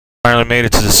Finally made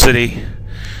it to the city.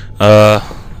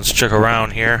 Let's check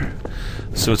around here,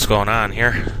 see what's going on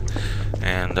here.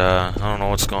 And I don't know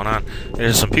what's going on.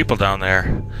 There's some people down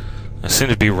there. They seem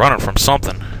to be running from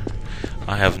something.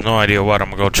 I have no idea what.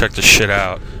 I'm gonna go check this shit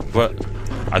out. But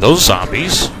are those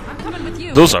zombies?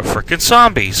 Those are frickin'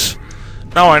 zombies.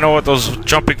 Now I know what those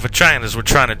jumping vaginas were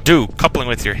trying to do, coupling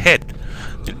with your head,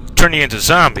 turn you into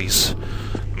zombies.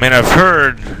 I mean, I've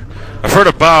heard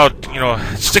about, you know,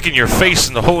 sticking your face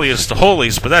in the holiest of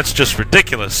holies, but that's just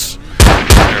ridiculous.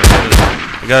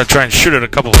 You gotta try and shoot at a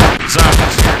couple of zombies here.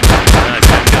 I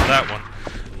can't kill that one.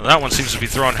 Well, that one seems to be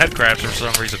throwing head crabs for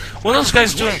some reason. What are those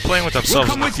guys doing playing with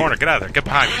themselves in the corner? Get out of there. Get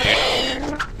behind me,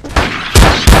 dude.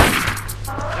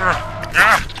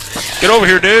 Get over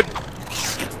here, dude.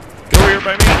 Get over here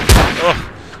by me. Oh,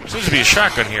 seems to be a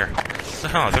shotgun here. What the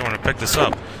hell? I think I'm gonna pick this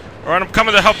up. Alright, I'm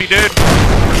coming to help you, dude.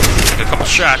 Take a couple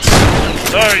shots.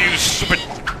 Oh, you stupid.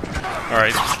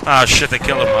 Alright. Ah, shit, they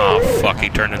killed him. Oh, fuck, he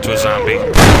turned into a zombie.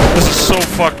 This is so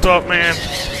fucked up, man.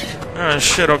 Oh,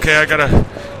 shit, okay, I gotta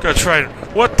try it.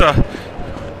 What the?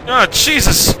 Oh,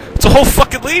 Jesus. It's a whole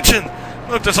fucking legion.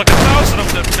 Look, there's like 1,000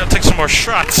 of them. Gotta take some more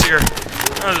shots here.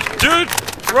 Dude!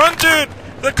 Run, dude!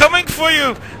 They're coming for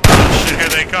you! Oh, shit, here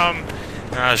they come.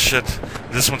 Ah, shit.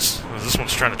 This one's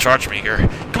trying to charge me here.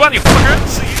 Come on, you fucker!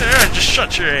 See there? Just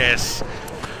shut your ass.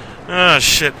 Oh,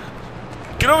 shit.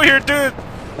 Get over here, dude!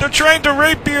 They're trying to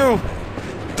rape you!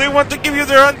 They want to give you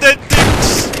their undead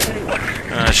dicks!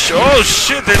 Oh,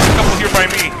 shit! There's a couple here by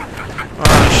me!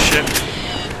 Oh, shit.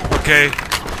 Okay.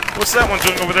 What's that one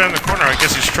doing over there in the corner? I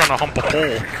guess he's trying to hump a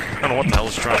pole. I don't know what the hell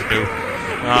he's trying to do.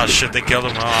 Oh, shit, they killed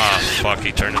him. Oh, fuck,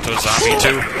 he turned into a zombie,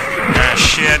 too. Ah,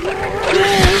 shit.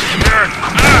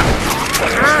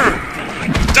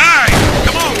 Die!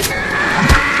 Come on!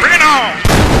 Bring it on!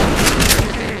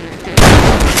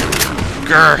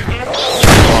 Grr.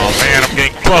 Oh, man, I'm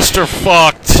getting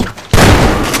cluster-fucked.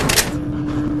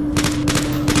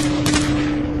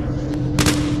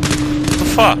 What the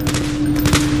fuck?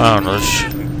 I don't know.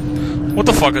 What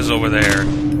the fuck is over there?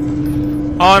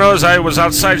 All I know is I was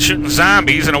outside shooting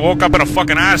zombies and I woke up in a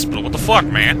fucking hospital. What the fuck,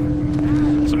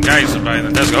 man? Some guys are behind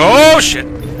the desk. Oh, shit!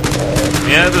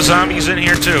 Yeah, the zombies in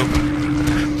here, too.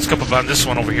 Let's go up on this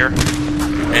one over here.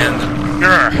 And,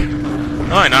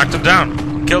 oh, I knocked him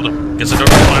down. Killed him. Guess I don't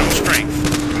have final strength.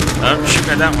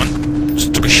 Shooting at that one.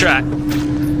 Just took a shot.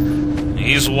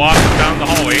 He's walking down the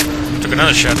hallway. Took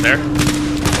another shot there.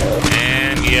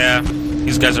 And, yeah,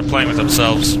 these guys are playing with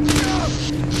themselves.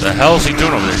 The hell's he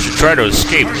doing over there? Should try to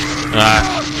escape.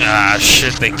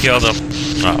 Shit, they killed him.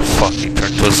 Oh, fuck, he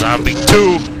turned to a zombie,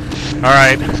 too.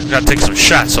 Alright, gotta take some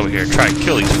shots over here. Try and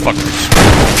kill these fuckers.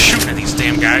 I'm shooting at these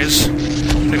damn guys.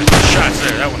 Taking some shots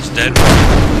there. That one's dead.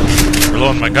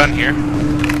 Reloading my gun here.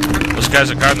 Those guys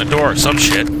are guarding the door or some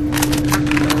shit. In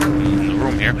the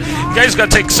room here. You guys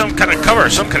gotta take some kind of cover,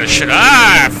 some kind of shit.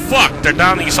 Ah, fuck! They're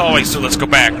down these hallways, so let's go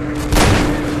back.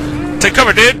 Take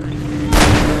cover, dude!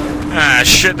 Ah,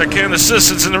 shit, they're killing the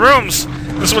citizens in the rooms.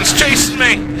 This one's chasing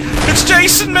me. It's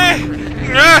chasing me.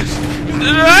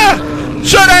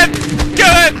 Shoot it!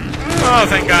 Kill it! Oh,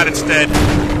 thank God it's dead.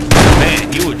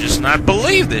 Man, you would just not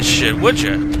believe this shit, would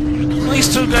you? What are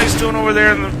these two guys doing over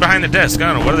there behind the desk?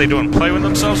 I don't know. What are they doing? Play with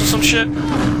themselves or some shit?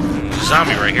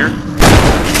 Zombie right here.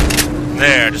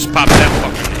 There, just pop that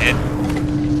fucking head.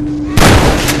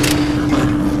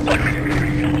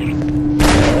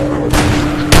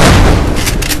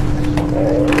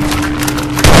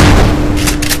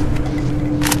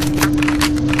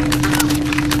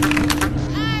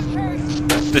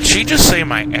 Did she just say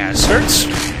my ass hurts?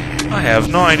 I have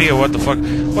no idea what the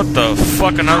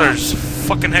fucking others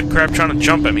fucking head crab trying to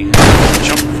jump at me.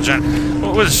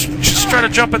 What was just trying to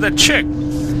jump at that chick?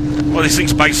 Well, these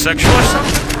things bisexual or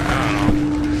something? I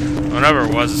don't know. Whatever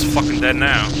it was, it's fucking dead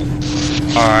now.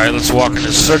 Alright, let's walk in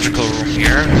this surgical room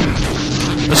here.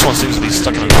 This one seems to be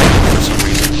stuck in a table for some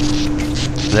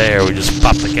reason. There, we just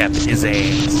popped the cap in his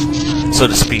ass, so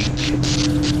to speak.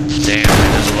 Damn,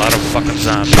 man, there's a lot of fucking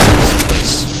zombies in this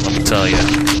place, let me tell you.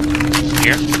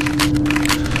 Here.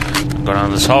 Go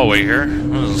down this hallway here.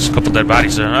 There's a couple dead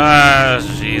bodies there. Ah,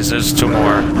 jeez, there's two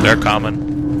more. They're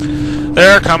coming.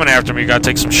 They're coming after me. Gotta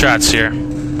take some shots here.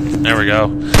 There we go.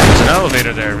 There's an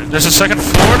elevator there. There's a second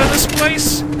floor to this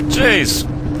place? Jeez.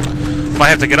 Might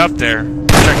have to get up there. Check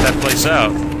that place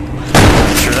out.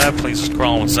 I'm sure that place is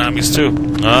crawling with zombies, too.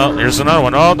 Oh, here's another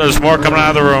one. Oh, there's more coming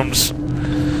out of the rooms.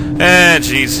 And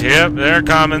jeez, yep, they're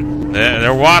coming.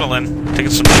 They're waddling.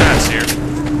 Taking some shots here.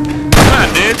 Come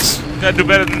on, dudes. Gotta do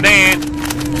better than that.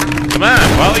 Come on,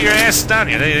 follow your ass down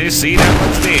here. They see that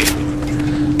one's dead.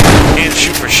 Can't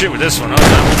shoot for shit with this one. Oh,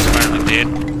 that one's finally dead.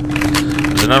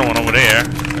 There's another one over there.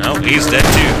 No, he's dead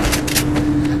too.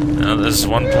 Now there's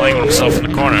one playing with himself in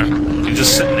the corner. He's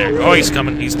just sitting there. Oh, he's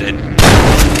coming. He's dead.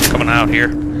 Coming out here.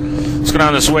 Let's go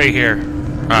down this way here.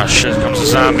 Ah, shit. Comes a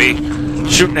zombie.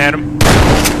 Shooting at him.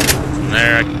 And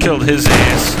there, I killed his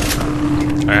ass.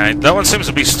 Alright, that one seems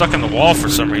to be stuck in the wall for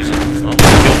some reason. Oh, I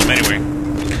killed him anyway.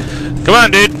 Come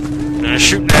on, dude.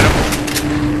 Shooting at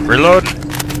him. Reloading.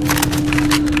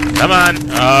 Come on.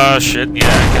 Oh, shit. Yeah,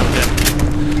 I killed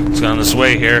him. Let's go on this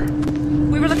way here.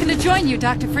 We were looking to join you,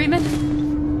 Dr.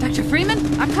 Freeman. Dr.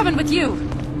 Freeman? I'm coming with you.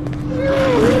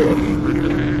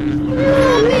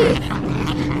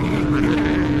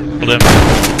 Killed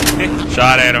him.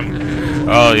 Shot at him.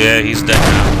 Oh, yeah, he's dead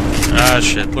now. Ah,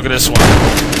 shit. Look at this one.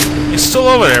 He's still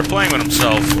over there playing with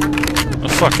himself. Oh,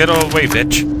 fuck. Get out of the way,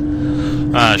 bitch.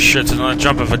 Ah, shit. It's another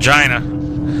jumping vagina.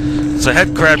 It's a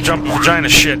head crab jumping vagina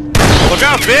shit. Look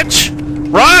out, bitch!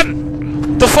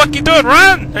 Run! What the fuck you doing?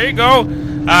 Run! There you go.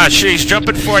 Ah, shit. He's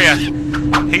jumping for you.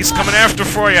 He's coming after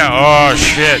for you. Oh,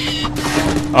 shit.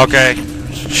 Okay.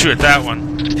 Shoot that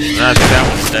one. I think that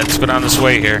one's dead. Let's go down this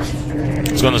way here.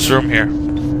 Let's go in this room here.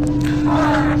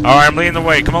 Alright, I'm leading the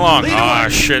way. Come along. Ah,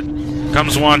 shit.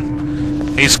 Comes one.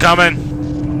 He's coming.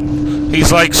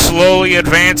 He's like slowly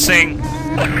advancing.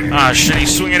 Ah, shit.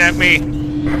 He's swinging at me.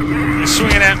 He's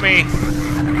swinging at me.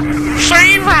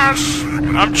 Save us!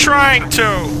 I'm trying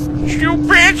to. You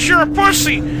bitch, you're a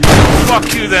pussy.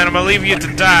 Fuck you then. I'm gonna leave you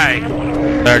to die.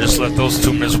 I just let those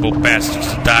two miserable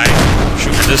bastards die.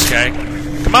 Shoot at this guy.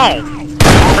 Come on.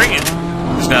 Bring it.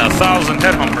 He's got 1,000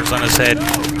 head humpers on his head.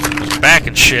 His back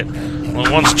and shit.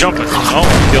 Well, one's jumping. Oh,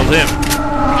 killed him.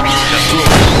 Got two of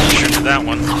them. Shoot at that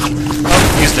one.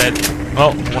 Oh, he's dead.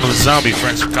 Oh, one of the zombie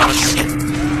friends are coming.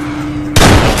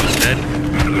 That one's dead.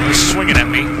 He's swinging at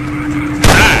me.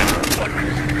 Die.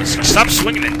 Stop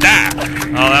swinging and die.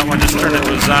 Oh, that one just turned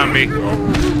into a zombie.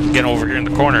 Getting over here in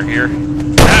the corner here.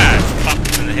 Die. Pop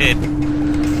him in the head.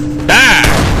 Die.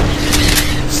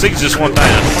 This thing's just one time.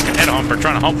 A fucking head humper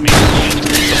trying to hump me.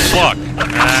 What the fuck?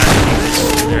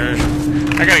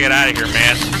 I gotta get out of here,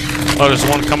 man. Oh, there's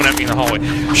one coming at me in the hallway.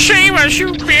 Shame us, you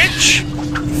bitch!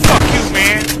 Fuck you,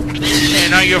 man.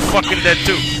 And now you're fucking dead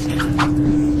too.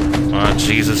 Oh,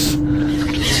 Jesus.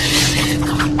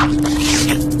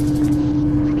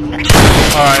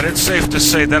 Alright, it's safe to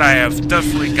say that I have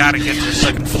definitely got to get to the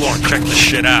second floor and check this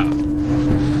shit out.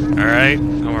 Alright,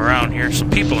 come around here. Some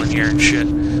people in here and shit.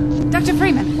 Dr.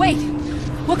 Freeman, wait.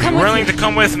 We'll come with you. You're willing to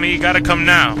come with me, you gotta come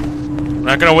now. I'm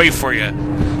not gonna wait for you.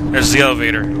 There's the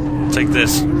elevator. Take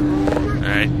this.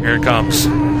 Alright, here it comes.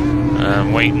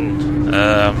 I'm waiting.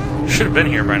 Should have been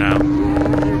here by now.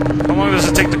 How long does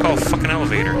it take to call a fucking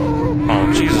elevator?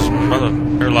 Oh, Jesus, mother.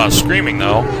 Heard a lot of screaming,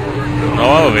 though. No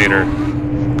elevator.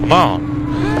 Come on.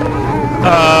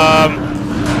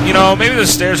 You know, maybe the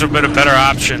stairs would have been a better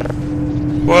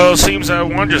option. Well, it seems that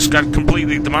one just got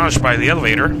completely demolished by the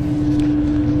elevator.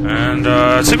 And,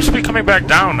 it seems to be coming back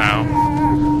down now.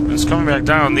 It's coming back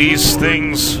down. These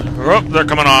things... Oh, they're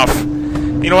coming off.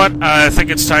 You know what? I think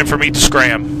it's time for me to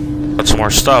scram. Got some more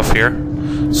stuff here.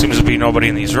 Seems to be nobody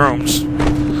in these rooms.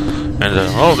 And,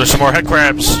 oh, there's some more head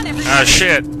crabs. Ah,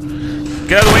 shit.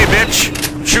 Get out of the way, bitch.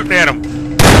 I'm shooting at him.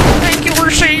 Thank you for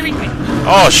saving me.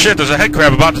 Oh, shit, there's a head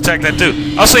crab about to attack that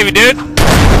dude. I'll save you, dude.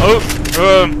 Oh,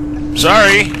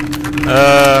 sorry.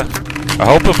 I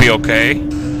hope he'll be okay.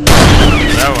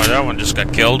 That one just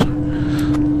got killed.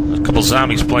 There's a couple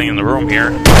zombies playing in the room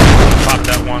here. Popped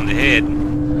that one in the head.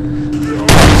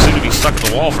 Seem to be stuck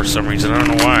to the wall for some reason. I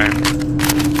don't know why.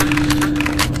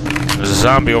 There's a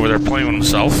zombie over there playing with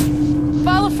himself.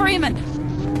 Follow Freeman.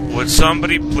 Would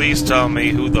somebody please tell me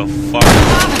who the fuck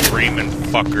Freeman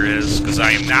fucker is? Because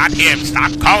I am not him.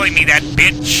 Stop calling me that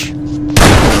bitch.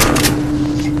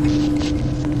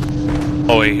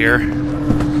 Oh, wait, here.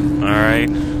 Alright.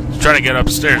 Trying to get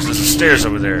upstairs. There's a stairs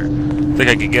over there. I think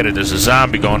I can get it. There's a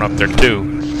zombie going up there, too.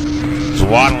 He's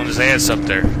waddling his ass up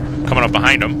there. Coming up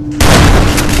behind him.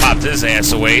 Popped his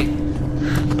ass away.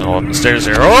 Oh, up the stairs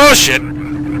there. Oh, shit!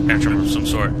 Capture him of some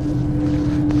sort. I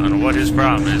don't know what his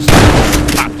problem is.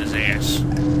 Popped his ass.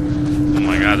 Oh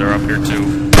my god, they're up here,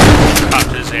 too.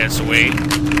 Popped his ass away.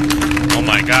 Oh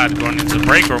my god, going into the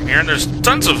break room here, and there's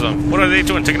tons of them. What are they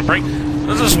doing, taking a break?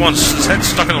 This one's his head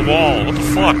stuck in the wall. What the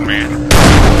fuck, man?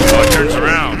 Oh, it turns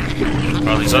around.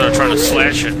 Oh, these other are trying to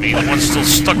slash at me. The one's still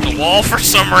stuck to the wall for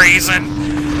some reason.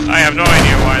 I have no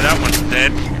idea why that one's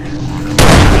dead.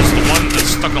 Just the one that's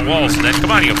stuck in the wall is dead.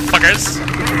 Come on, you fuckers.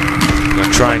 I'm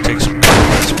gonna try and take some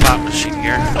pop machine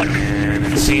here. And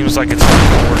it seems like it's not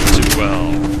gonna work too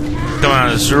well. Coming out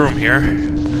of this room here.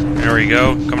 There we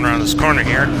go. Coming around this corner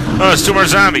here. Oh, there's two more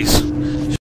zombies.